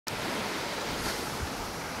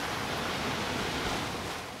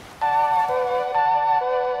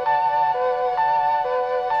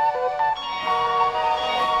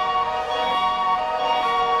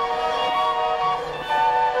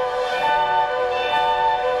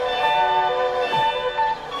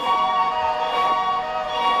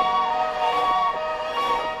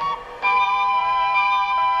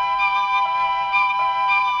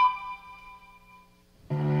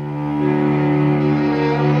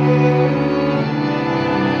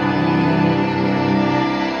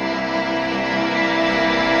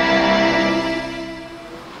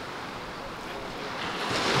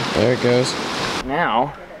goes.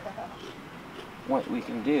 Now, what we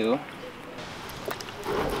can do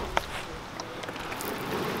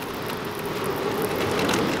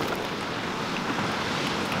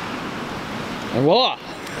and voila!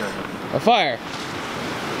 A fire.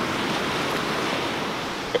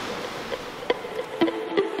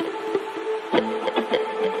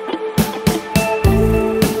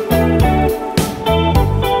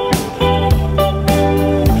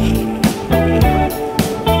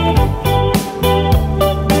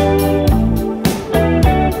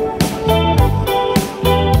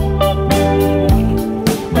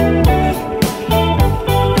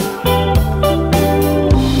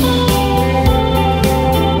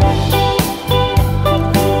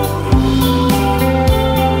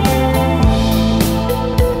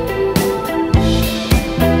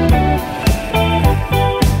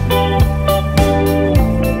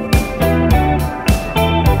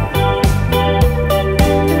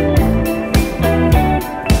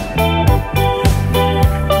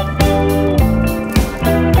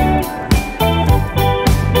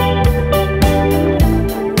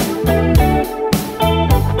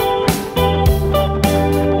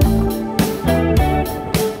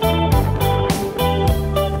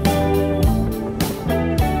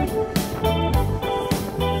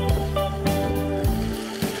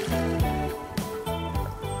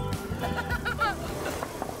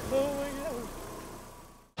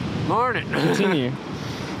 Morning. Continue.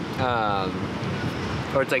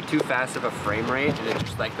 Or it's like too fast of a frame rate, and it's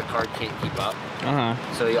just like the card can't keep up.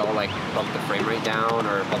 So you'll like bump the frame rate down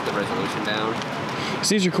or bump the resolution down.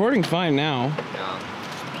 See, it's recording fine now.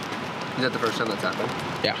 Yeah. Is that the first time that's happened?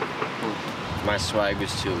 Yeah. My swag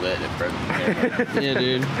was too lit and broke the camera. Yeah,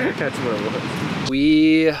 dude. That's what it was.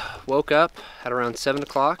 We woke up at around 7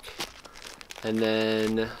 o'clock, and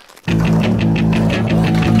then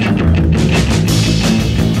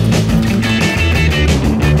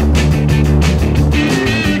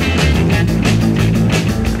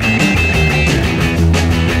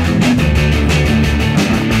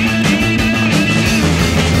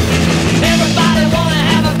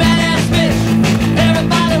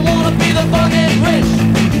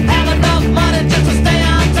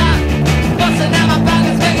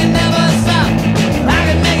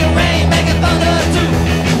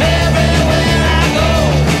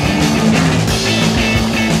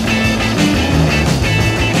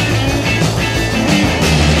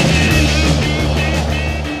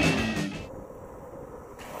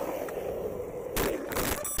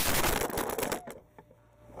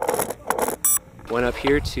went up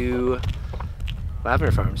here to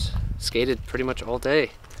Lavender Farms. Skated pretty much all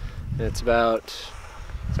day. And it's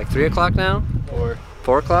like 3 o'clock now?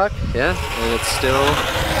 4 o'clock, yeah. And it's still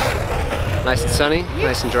nice and sunny,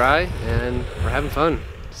 nice and dry, and we're having fun.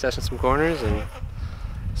 Seshing some corners and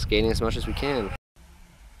skating as much as we can.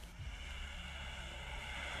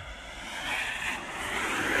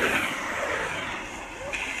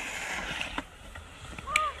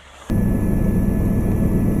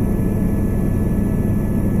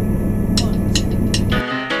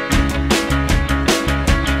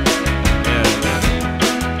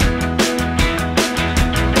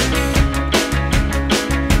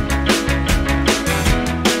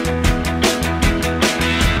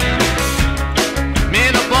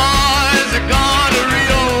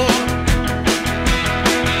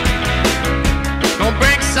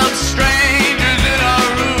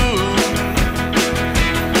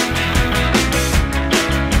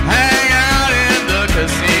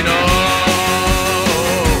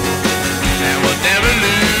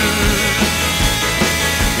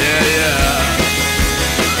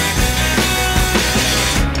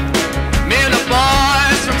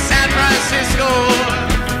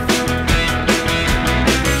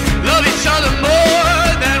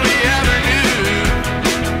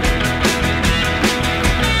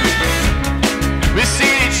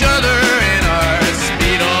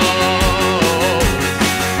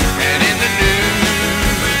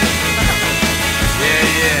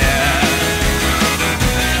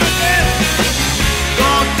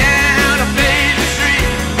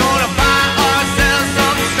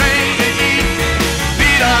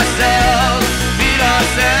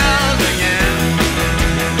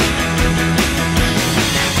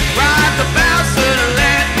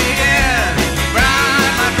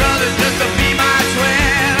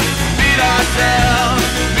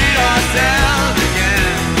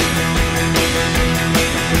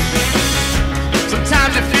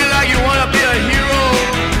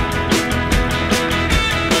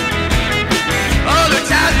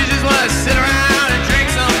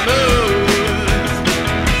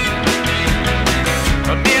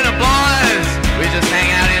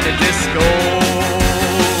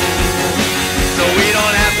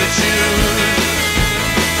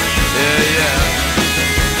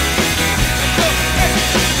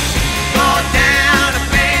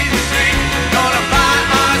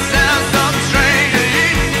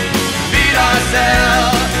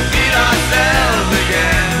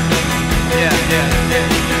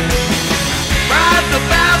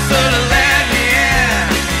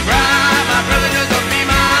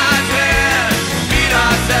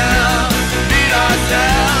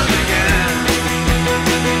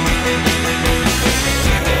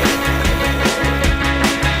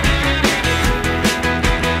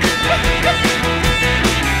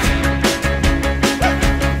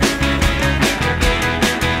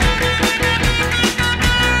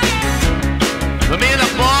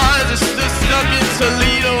 to leave.